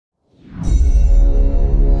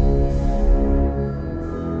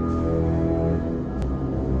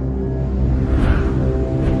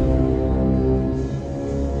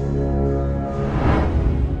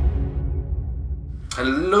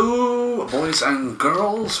boys and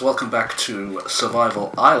girls, welcome back to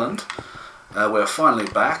Survival Island. We're finally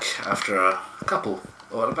back after a couple,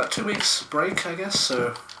 about 2 weeks break, I guess,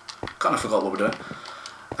 so kind of forgot what we're doing.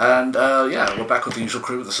 And yeah, we're back with the usual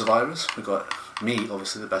crew with the survivors. We've got me,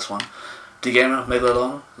 obviously the best one, D-Gamer,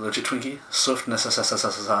 Megalodon, Legit Twinkie, Swift,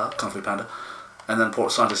 SSSSSR, Kung Fu Panda, and then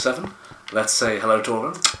Port Scientist 7. Let's say hello to all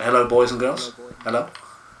of them. Hello boys and girls. Hello.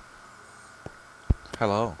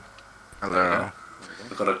 Hello. Hello.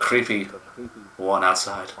 We've got a creepy one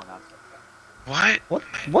outside. What? What?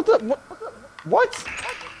 What?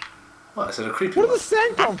 Is it a creepy Where one? did the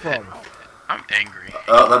sand come from? I'm angry.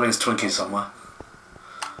 Oh, that means Twinkie's somewhere.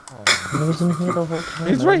 He was in here the whole time.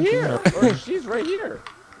 He's right here. Or she's right here.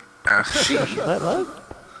 She? What?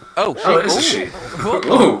 Oh, Oh, it is a she.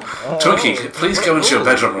 Oh, Twinkie, please go into your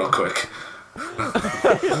bedroom real quick.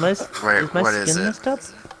 Is my skin messed up?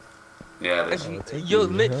 Yeah, it is. You're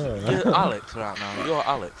Alex right now. You're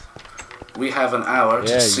Alex. We have an hour to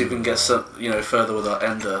Yeah, see if we can get some, further with our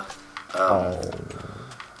ender. That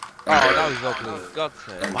was lovely. God's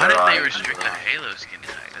sake. Why did they restrict the Halo skin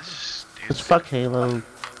tonight? That's just stupid. It's fuck Halo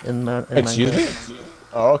in my Excuse me?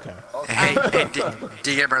 Oh, okay. Hey,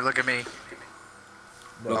 D-Gamer, look at me.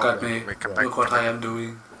 Look at me. Wait, come back. Look what I am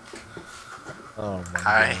doing. Oh my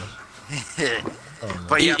Hi.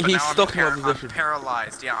 But yeah, but He's now stuck in one I'm position.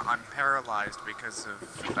 paralyzed. Yeah, I'm paralyzed because of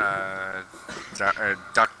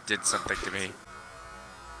Duck did something to me.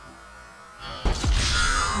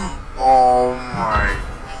 Oh my.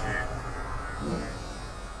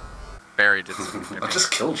 Barry did something to me. I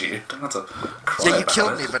just killed you. Don't have to cry Yeah, you about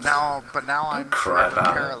killed it. me, but now I'm cry forever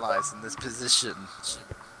about it. paralyzed in this position.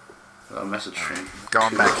 Got a message from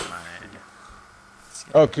Going back to my.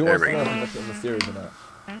 Oh, can you There watch we go. that in the series or not?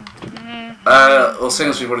 well, seeing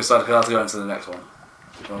as we've already started, we'll have to go into the next one.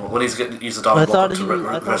 We'll need to use the I Dark thought Block to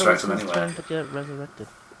I thought it resurrect was him his anyway. turn to get resurrected.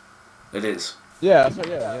 It is. Yeah, that's right,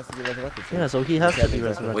 yeah, he has to be resurrected. Yeah, so he has to be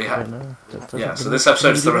resurrected We have- right now. Yeah, so this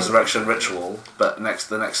episode's the resurrection ritual, but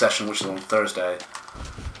the next session, which is on Thursday,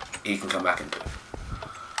 he can come back into.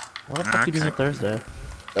 Why the fuck you doing it Thursday?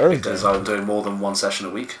 Because I'm doing more than one session a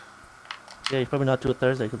week. Yeah, you probably not do it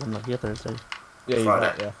Thursday because I'm not here Thursday. Yeah, he's Friday.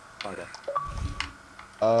 not, yeah. Friday.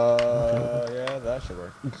 Yeah, that should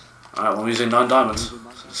work. Alright, well, I'm using 9 diamonds.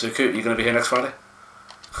 Suku, you gonna be here next Friday?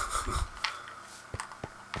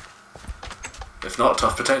 If not,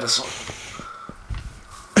 tough potatoes.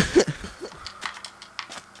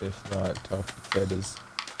 If not, tough potatoes.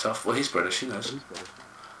 Tough, well, he's British, he knows.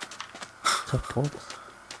 Tough talks.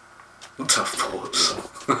 Tough thoughts.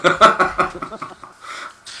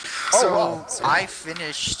 So I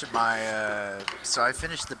finished my so I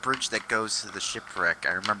finished the bridge that goes to the shipwreck.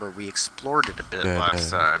 I remember we explored it a bit last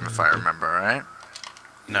time, if I remember right.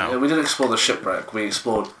 Yeah, we didn't explore the shipwreck, we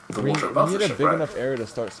explored the water above we the need a big shipwreck. enough area to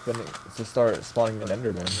start spawning an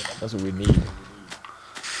Enderman. That's what we need.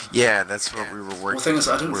 Yeah, that's what we were working. Well, the thing is,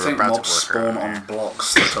 I don't we were think about to mobs work spawn on. on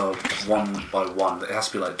blocks that are 1 by 1. It has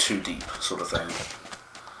to be like 2 deep, sort of thing.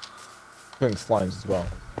 Including slimes as well.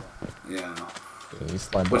 Yeah. Yeah, these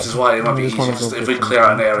slime Which is balls. why it might be just wanna easier. go If get we some clear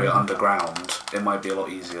out an slime. area underground, it might be a lot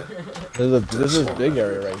easier. There's this big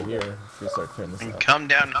area right here. If we start clearing this Mm, out. Come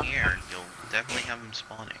down here, you'll definitely have them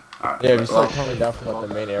spawning. Alright, Yeah, if you start well, coming down from like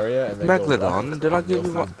the main area and then go Megalodon, left, did I you'll give you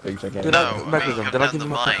find one? big gigantic Did No, I- area. I mean, Megalodon, come did I down give the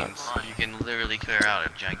you my mines, you can literally clear out a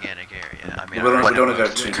gigantic area. I mean, we don't I want to go too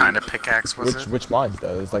What deep. kind of pickaxe was Which it? which mines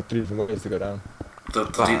though? There's like 3 different ways to go down.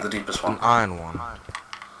 The deepest one. An iron one.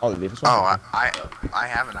 Oh, the deepest one. Oh, I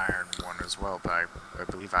have an iron one as well, but I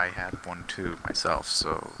believe I had one too myself.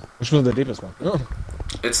 So Which one's the deepest one?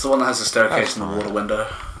 It's the one that has the staircase and the water window.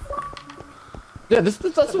 Yeah, that's the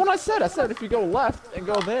one I said. I said if you go left and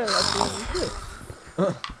go there, that's the one you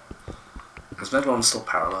do. Is Megalon still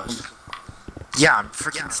paralysed? yeah, I'm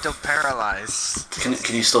freaking still paralyzed.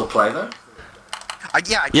 Can you still play though?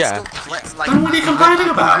 Yeah, I can Yeah. still play. Like, Then what are you complaining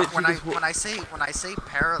about? When I say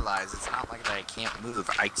paralyzed, it's not like that I can't move.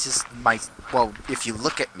 I just well, if you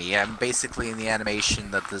look at me, I'm basically in the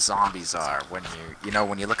animation that the zombies are when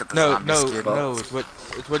when you look at the No, zombie no, skin. no.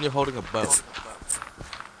 It's when you're holding a bow.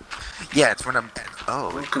 Yeah, it's when I'm. Oh,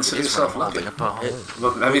 Well, it consider is when I'm yourself holding a bow.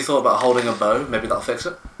 Look, have you thought about holding a bow? Maybe that'll fix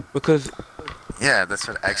it. Because Yeah, that's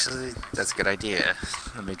what. Actually, that's a good idea.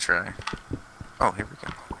 Let me try. Oh, here we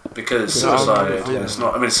go. Because No, suicide no, no. is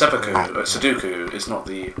not. I mean, Sudoku is not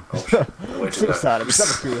the option. The way to go. Suicide.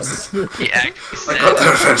 It's not a Yeah, I got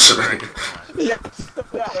there eventually. Yeah,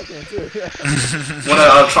 that I can too. Yeah. Well,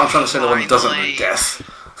 no, I'm trying to say the one that doesn't mean death.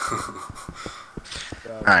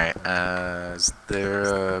 Alright, is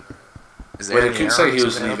there Wait, did Coop say he arrows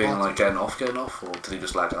was leaving, available? like getting off, or did he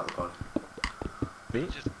just lag out the party? I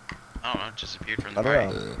don't know, it just appeared from I the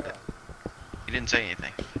don't party. know. You didn't say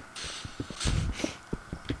anything.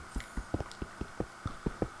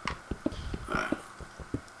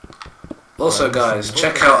 Also, guys,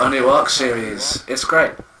 check out our new Ark series. It's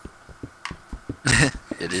great.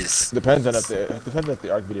 It is. Depends on if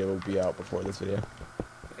the Arc video will be out before this video.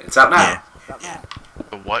 It's out now.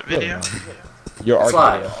 The what video? Your It's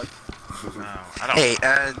Arc live. video. No, I don't. Hey,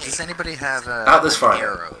 does anybody have Out this an Friday.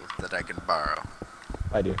 arrow that I can borrow?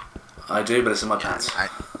 I do. I do, but it's in my pants. Alright,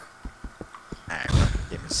 well,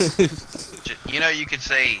 yes. You know, you could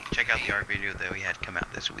say, check out the art video that we had come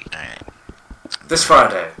out this week. Alright. This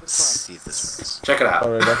Friday. Let's see if this works. Check it out.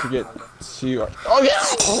 Alright, don't forget to. Oh yeah!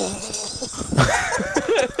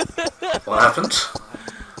 What happened?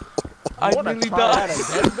 I Wanna nearly try died.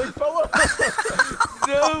 that again, big fella?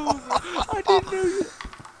 No! I didn't know you.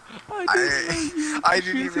 I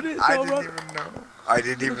didn't even know. I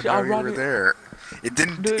didn't even know you were there. It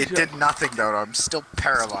didn't. It did nothing though. I'm still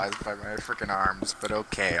paralyzed by my freaking arms. But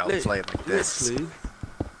okay, I'll play it like this.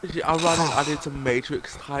 Literally, I ran in, I did some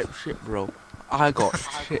Matrix type shit, bro. I got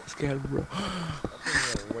shit scared, bro.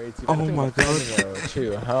 Oh my god.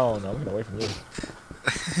 Too. Hell no, I'm gonna wait from you.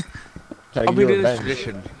 Try to I give mean, you it is revenge.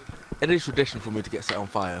 tradition. It is tradition for me to get set on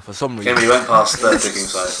fire for some reason. Okay, we went past the digging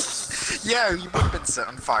site. Yeah, you would have been set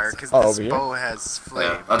on fire because Oh, this over here? bow has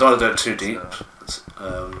flame. Yeah, I don't want to do it too deep.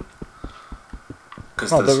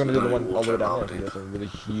 Because Oh, there's they're gonna do the no one all the water way down out there. deep. There's a really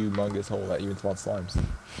humongous hole that even spawns slimes.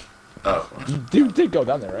 Oh, You did go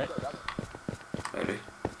down there, right? maybe.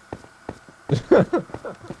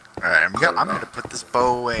 Alright, I'm gonna put this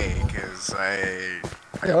bow away because I Yeah,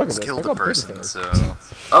 look at almost this. killed Look a how big person. this is. So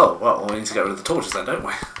Oh, well, we need to get rid of the torches then, don't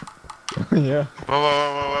we? Yeah. Whoa, whoa,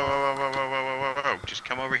 whoa, whoa, whoa, whoa, whoa, whoa, whoa, whoa, whoa. Just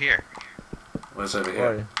come over here. Where's over Where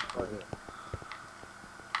are here? you?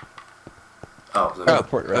 Oh, there we go.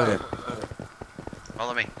 Port right there.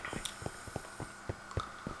 Follow me.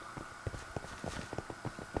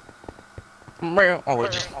 Oh,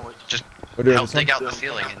 it Just We're doing help this one? dig out the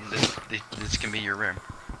ceiling, and this can be your room.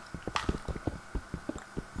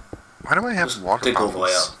 why do I have Just water dig all the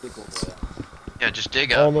way bottles? up. Yeah, just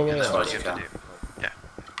dig All up. the and way that's up. what you have to do.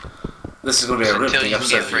 This is going to be a Until riveting you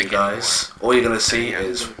episode get for you 3 more. guys. All you're going to see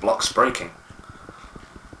is blocks breaking.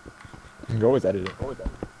 You can always edit it.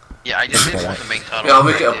 Yeah, I just didn't want the main title. Yeah, I'll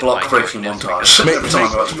make it a corrected block by breaking doing this montage. because- Every time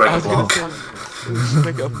I'm about to break a block.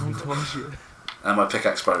 Make it a montage, yeah. And my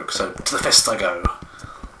pickaxe broke, so to the fist I go.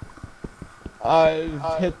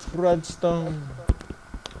 I've hit redstone.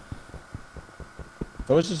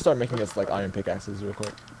 So let's just start making us like iron pickaxes real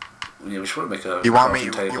quick. Yeah, we should make a You want me-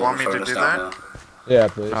 crafting table you want me and to furnace do down that? there. Yeah,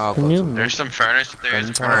 please. Oh, Can you There's some furnace. There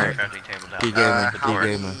is a Alright. crafting table down D there. gamer, How D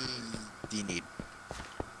many gamer, do you need?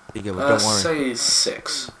 D gamer. Don't worry, Say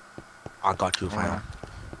 6. I got you, fam.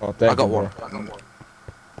 Oh, thank I got you, one. bro.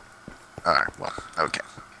 Alright, well, okay.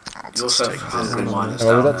 I'll You just also take have this. green miners Hey,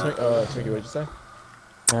 what down was there. that, Twinkie, what'd you say?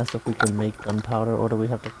 ask if we can make gunpowder, or do we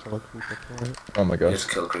have to kill a creeper for it? Oh my You gosh.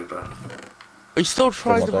 just kill a creeper. Are you still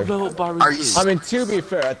trying to One more blow up by Are you- resist? I mean, to be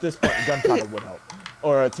fair, at this point, gunpowder would help.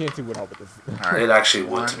 Or TNT would help with this. Alright. It actually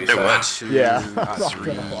would, to be It fair. would. 2, Yeah.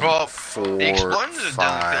 3, Well, 4, the explosions doesn't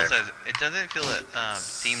 5. feel as it doesn't feel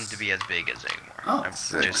seem to be as big as anymore. Oh, I'm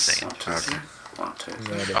six. just saying. 1, 2, 3. 1, 2,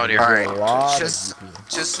 3. Oh, dear. Alright, A lot of just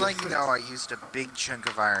GP. to let you know, I used a big chunk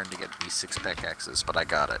of iron to get these 6 pickaxes, but I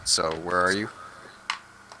got it. So where are you?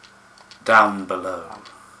 Down below.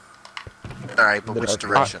 Alright, but which Okay.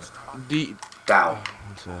 direction? D. Down.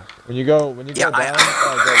 When you go Yeah, down,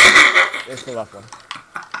 it's the left one.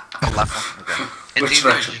 The left one? Okay. It's Which easier to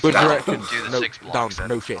direction? just Good Down. direction. do the No, 6 down. blocks.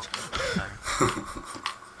 No shit.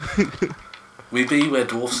 We be where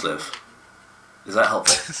dwarfs live. Is that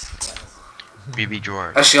helpful? BB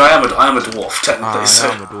George. Actually, I am a dwarf, technically, I so...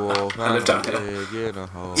 am a dwarf. I live down here. Pig in a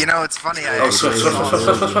hole. You know, it's funny. Oh, swift, swift, swift,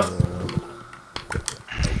 swift, swift, swift.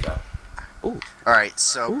 There you go. Alright,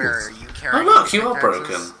 so Barry, are you Oh carrying look, you are pickaxes?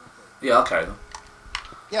 broken. Yeah, I'll carry them.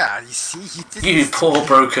 Yeah, you see, you did You this. poor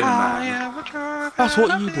broken man. That's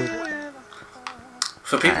what you did.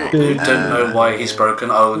 For people who don't know why he's broken,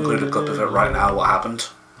 I'll include a clip of it right now, what happened.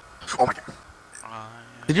 Oh my god.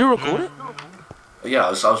 Did you record it? Yeah, I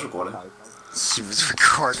was recording. She was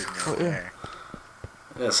recording. Oh, yeah. Okay.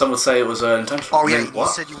 Yeah, some would say it was intentional. Oh I yeah, mean, you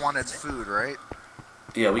what? said you wanted food, right?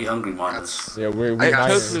 Yeah, we hungry miners. That's- Yeah, we I got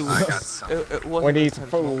miners. totally I got some. It We wasn't need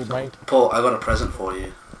intentional. food, mate. Paul, I got a present for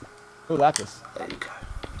you. Ooh, lapis. There you go.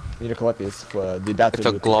 You need to collect these for the adapter It's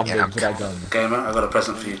a to the glob. Yeah, to that gun. Gamer, I got a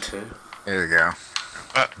present for you too. There you go.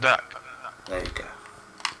 Duck. There you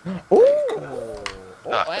go. Ooh!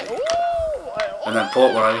 And then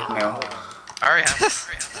Paul, where are you? Hang on. I already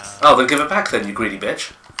have. Oh, then give it back then, you greedy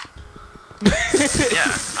bitch. Yeah,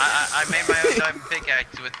 I made my own diamond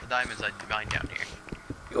pickaxe with the diamonds I mined down here.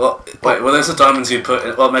 Well, wait, were those the diamonds you put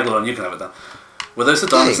in... Well, Megalon, you can have it then. Were those the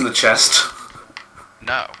diamonds in the chest?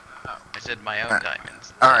 No. I said my own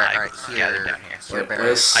diamonds. Alright, Gathered down here. Here, Barry.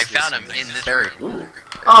 Where's... I found them in this Barry. room. Ooh.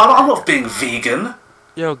 Oh, I'm not being vegan.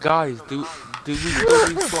 Yo, guys, do we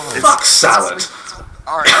fly? Fuck salad.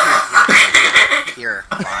 Alright, here,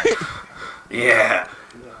 fine. Yeah.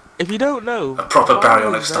 If you don't know, A proper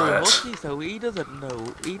Barlow baryonyx is very diet. lucky, so he doesn't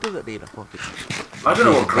know. He doesn't need a fucking. I don't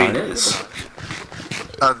know what green is.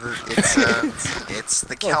 It's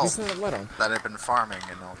the Oh, kelp just let him. that I've been farming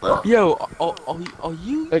and all that. What? Yo, are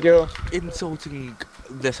you There you go. insulting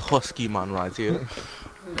this husky man right here?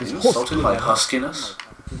 Are you insulting my huskiness?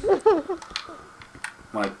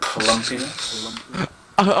 My plumpiness?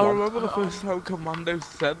 I remember the first time Commando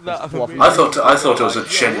said that. Fluffy. I thought it was a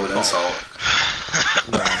genuine insult.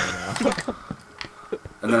 No.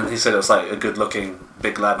 And then he said it was like a good-looking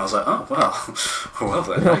big lad, and I was like, oh well, well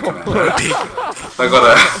then, I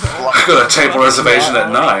got a table reservation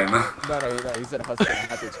at 9. No, he said husky. I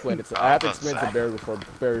have to explain it. I have to explain it to Barry before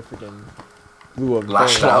Barry freaking blew a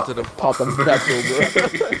Lashed bang. out. Popped him back over.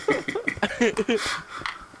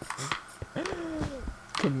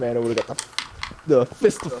 Commando would have got the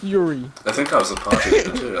fist of fury. I think I was the party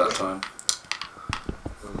leader too at that time.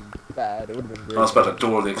 Bad. It would have been great. I was about to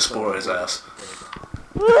door the explorer his ass.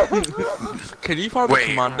 Can you find Wait, the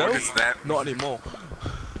Commando? what is that? Not anymore.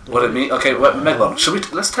 What it mean? Okay, wait, Megalon, should we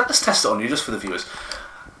let's test it on you just for the viewers.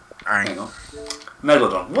 Alright. Hang on,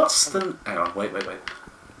 Megalodon. What's the? Hang on, wait. I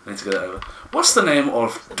need to get it over. What's the name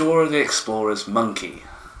of Dora the Explorer's monkey?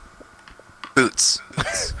 Boots.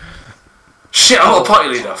 Shit, I'm not a party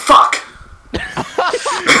leader. Fuck.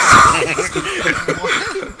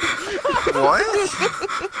 What?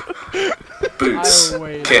 Boots. I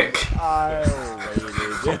waited. Kick. I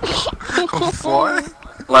waited. What?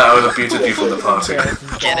 Like I would have booted you from the party.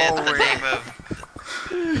 Get it? Oh, The wait. name of...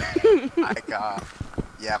 I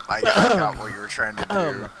got what you were trying to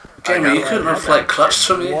do. Gamer, you couldn't reflect clutch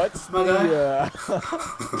for me, What's my guy.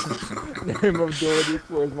 the name of Dora the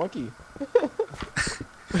Explorer's monkey?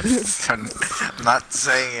 I'm not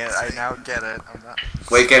saying it. I now get it. I'm not.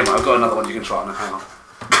 Wait, Gamer, I've got another one you can try on. Hang on.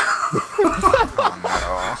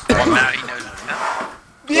 Well, now he knows it's not.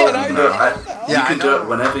 You can do it. You Yeah, can I do know. it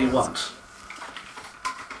whenever you want.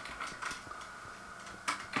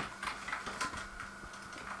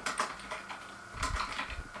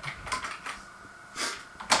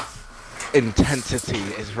 Intensity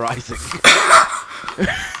is rising.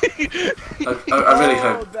 I really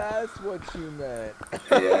Oh, hope. that's what you meant.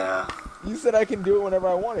 Yeah. You said I can do it whenever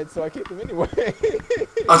I wanted, so I kicked him anyway.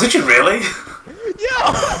 Oh, did you really? Yeah.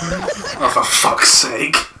 Oh, for fuck's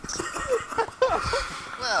sake.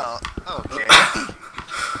 Well, okay.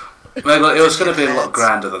 Maybe it was going to be a lot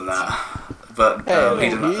grander than that. But Hey, he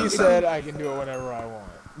didn't he understand. said I can do it whenever I want.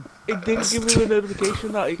 It didn't give me a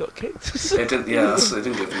notification that he got kicked. It didn't, yeah, it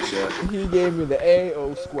didn't give me shit. He gave me the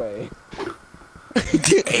A-O squay.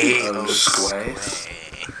 Oh, squay.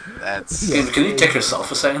 That's. Gamer, can you kick yourself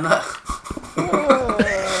for saying that?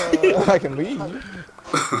 I can leave.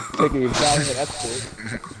 Take an Italian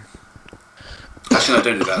escort. Actually, no,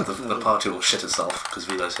 don't do that. The party will shit itself because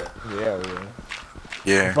Vilo's here. Yeah, well.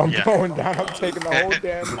 Yeah. If I'm Yeah. going down, I'm taking the whole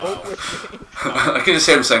damn boat with me. I can just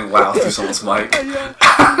hear him saying wow through someone's mic.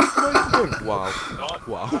 Wow.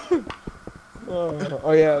 Wow.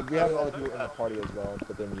 Oh yeah, we have other people in the party as well,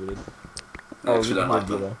 but they're muted. No, we don't like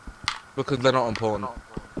them. though. Because they're not important.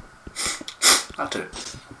 That too.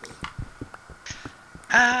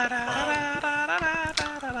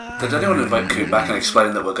 Did anyone invite Coop back and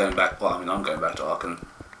explain that we're going back? Well, I mean, I'm going back to Arkham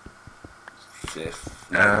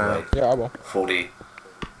 5th. No, wait. Yeah, I will.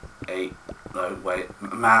 48. No, wait.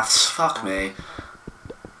 Maths. Fuck me.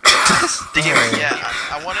 Yeah,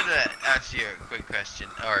 I wanted to ask you a quick question,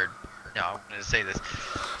 or no, I'm gonna say this.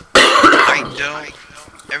 I don't.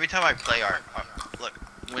 Every time I play art, look,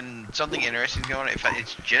 when something interesting is going on, if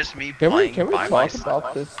it's just me Can we playing by talk myself.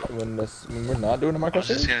 about this when we're not doing a I was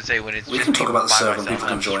just microphone? gonna say when it's We just can me talk about the by server and myself, people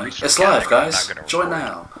can I'm just join. researching It's live, it, I'm guys. not gonna Join record.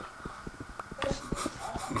 now.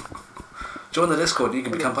 Join the Discord and you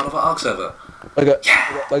can become part of our ARC server.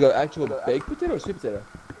 Like an actual baked potato or sweet potato?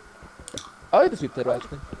 I like the sweet potato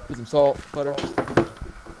actually. Put some salt, butter.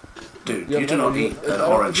 Dude, Yeah, you do but not you- eat if an you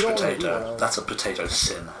don't orange wanna eat potato. it, That's a potato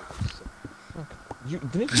sin. You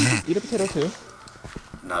didn't you eat a potato too?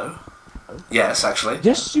 No. Yes, actually.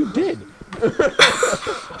 Yes, you did.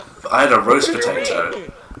 I had a roast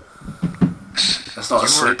potato. That's not a You were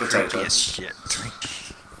sweet creepy potato. as shit.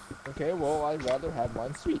 Okay, well I'd rather have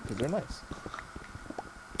mine sweet because they're nice.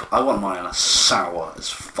 I want mine sour as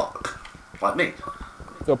fuck. like me.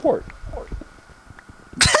 So port.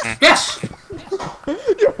 Yes!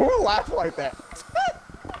 You who laugh like that?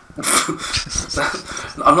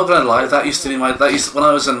 I'm not gonna lie, that used to be my... when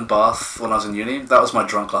I was in Bath, when I was in uni, that was my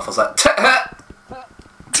drunk laugh. I was like, teh-heh!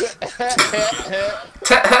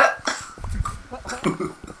 Teh-heh!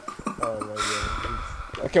 Oh my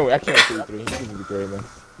god. I can't wait for you 3. He's gonna be great, man.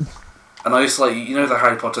 And I used to, like, you know the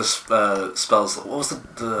Harry Potter spells, what was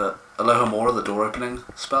the Alohomora, the door opening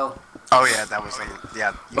spell? Oh yeah, that was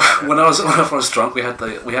yeah. You got it. when I was drunk, we had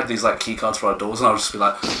these like key cards for our doors, and I would just be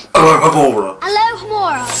like, Alohomora!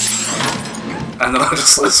 Alohomora! And then I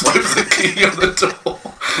just like swipe the key on the door,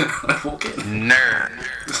 and I walk in. Nerd.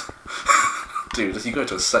 Dude, you go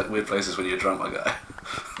to weird places when you're drunk, my guy.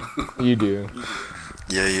 You do.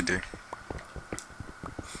 Yeah, you do.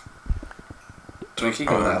 Twinkie,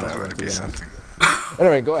 go Oh, with that that. would be something.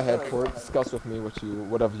 Anyway, go ahead, Port. Discuss with me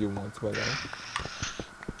whatever you want to.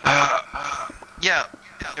 Yeah,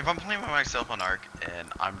 if I'm playing by myself on Ark and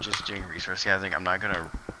I'm just doing resource gathering, I'm not gonna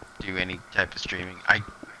do any type of streaming.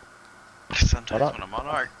 Sometimes when I'm on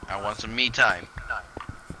Ark, I want some me time.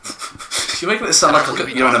 You're making it sound like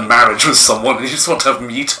you're in a marriage with someone and you just want to have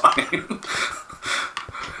me time.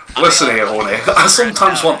 Listen here, Horny. I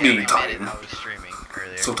sometimes want me time.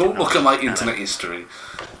 So don't look at my internet history.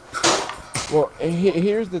 Well,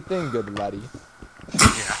 here's the thing, good laddie.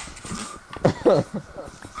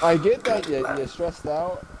 I get that you're stressed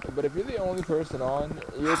out, but if you're the only person on,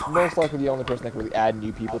 you're most likely the only person that can really add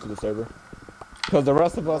new people to the server. Because the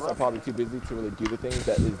rest of us are probably too busy to really do the things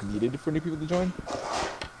that is needed for new people to join.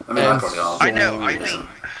 I mean, I probably are. I know, I mean,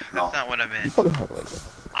 that's not what I meant. You probably like it.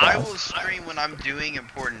 I will stream when I'm doing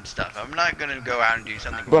important stuff. I'm not gonna go out and do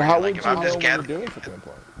something But how boring. would Like, if you I'm just know when you're gathering, doing something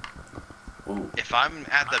important? if I'm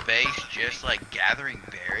at the base just like gathering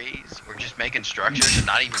berries or just making structures and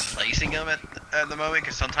not even placing them at the moment,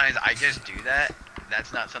 because sometimes I just do that.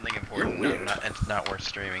 That's not something important. It's not worth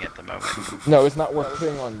streaming at the moment. No, it's not worth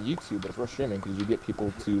putting on YouTube, but it's worth streaming because you get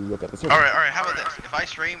people to look at the server. Alright, how about this? If I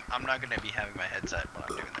stream, I'm not gonna be having my headset when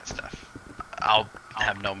I'm doing that stuff. I'll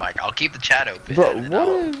have no mic. I'll keep the chat open. Bro,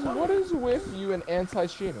 what is with you and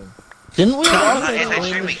anti-streaming? Didn't we? No, I'm not already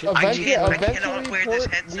anti-streaming. claim I cannot wear this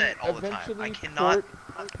headset all the time. I cannot.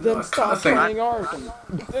 Then stop playing art.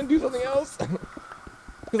 Then do something else.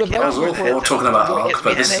 Because We're talking about Ark,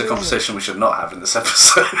 but this is a conversation we should not have in this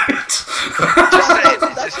episode.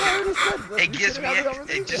 It gives me.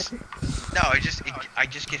 I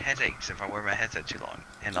just get headaches if I wear my headset too long.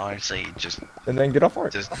 And honestly, And then get off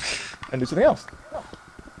art. And do something else.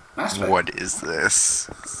 What is this?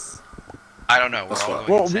 I don't know. We're all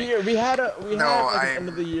going Well, insane. we had at the I- end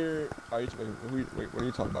of the year. Wait, what are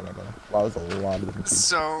you talking about, my brother? Wow, there's a lot of different things.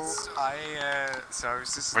 So I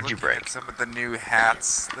was just What'd you looking break? at some of the new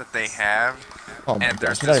hats that they have, Oh my and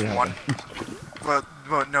there's gosh, this one. Well,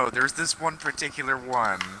 no, there's this one particular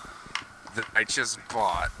one that I just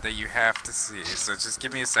bought that you have to see. So just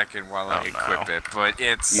give me a second while I equip it. But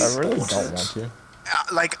it's I really don't want to.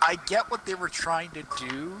 like I get what they were trying to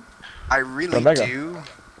do. I really Omega. do.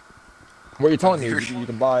 What you're telling me is you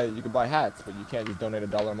can buy hats, but you can't just donate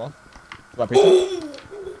 $1 a month. To my Patreon?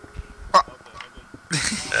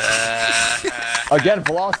 Again,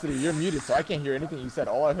 Velocity, you're muted, so I can't hear anything you said.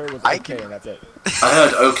 All I heard was okay, and that's it. I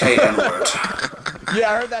heard okay N-word.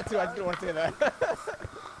 Yeah, I heard that too. I just didn't want to say that.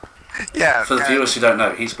 Yeah. For the viewers who don't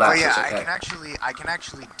know, he's black, But so yeah, it's I okay. can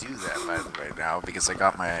actually do that by the way now because I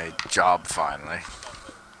got my job finally.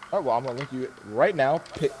 Alright, well, I'm gonna link you right now.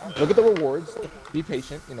 Look at the rewards. Be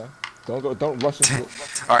patient, Don't rush into it.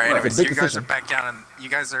 All right, It's a anyways, big you guys decision. are back down in. You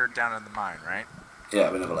guys are down in the mine, right? Yeah,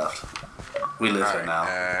 we never left. We live here now.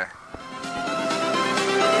 Alright,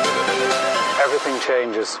 Everything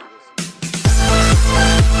changes.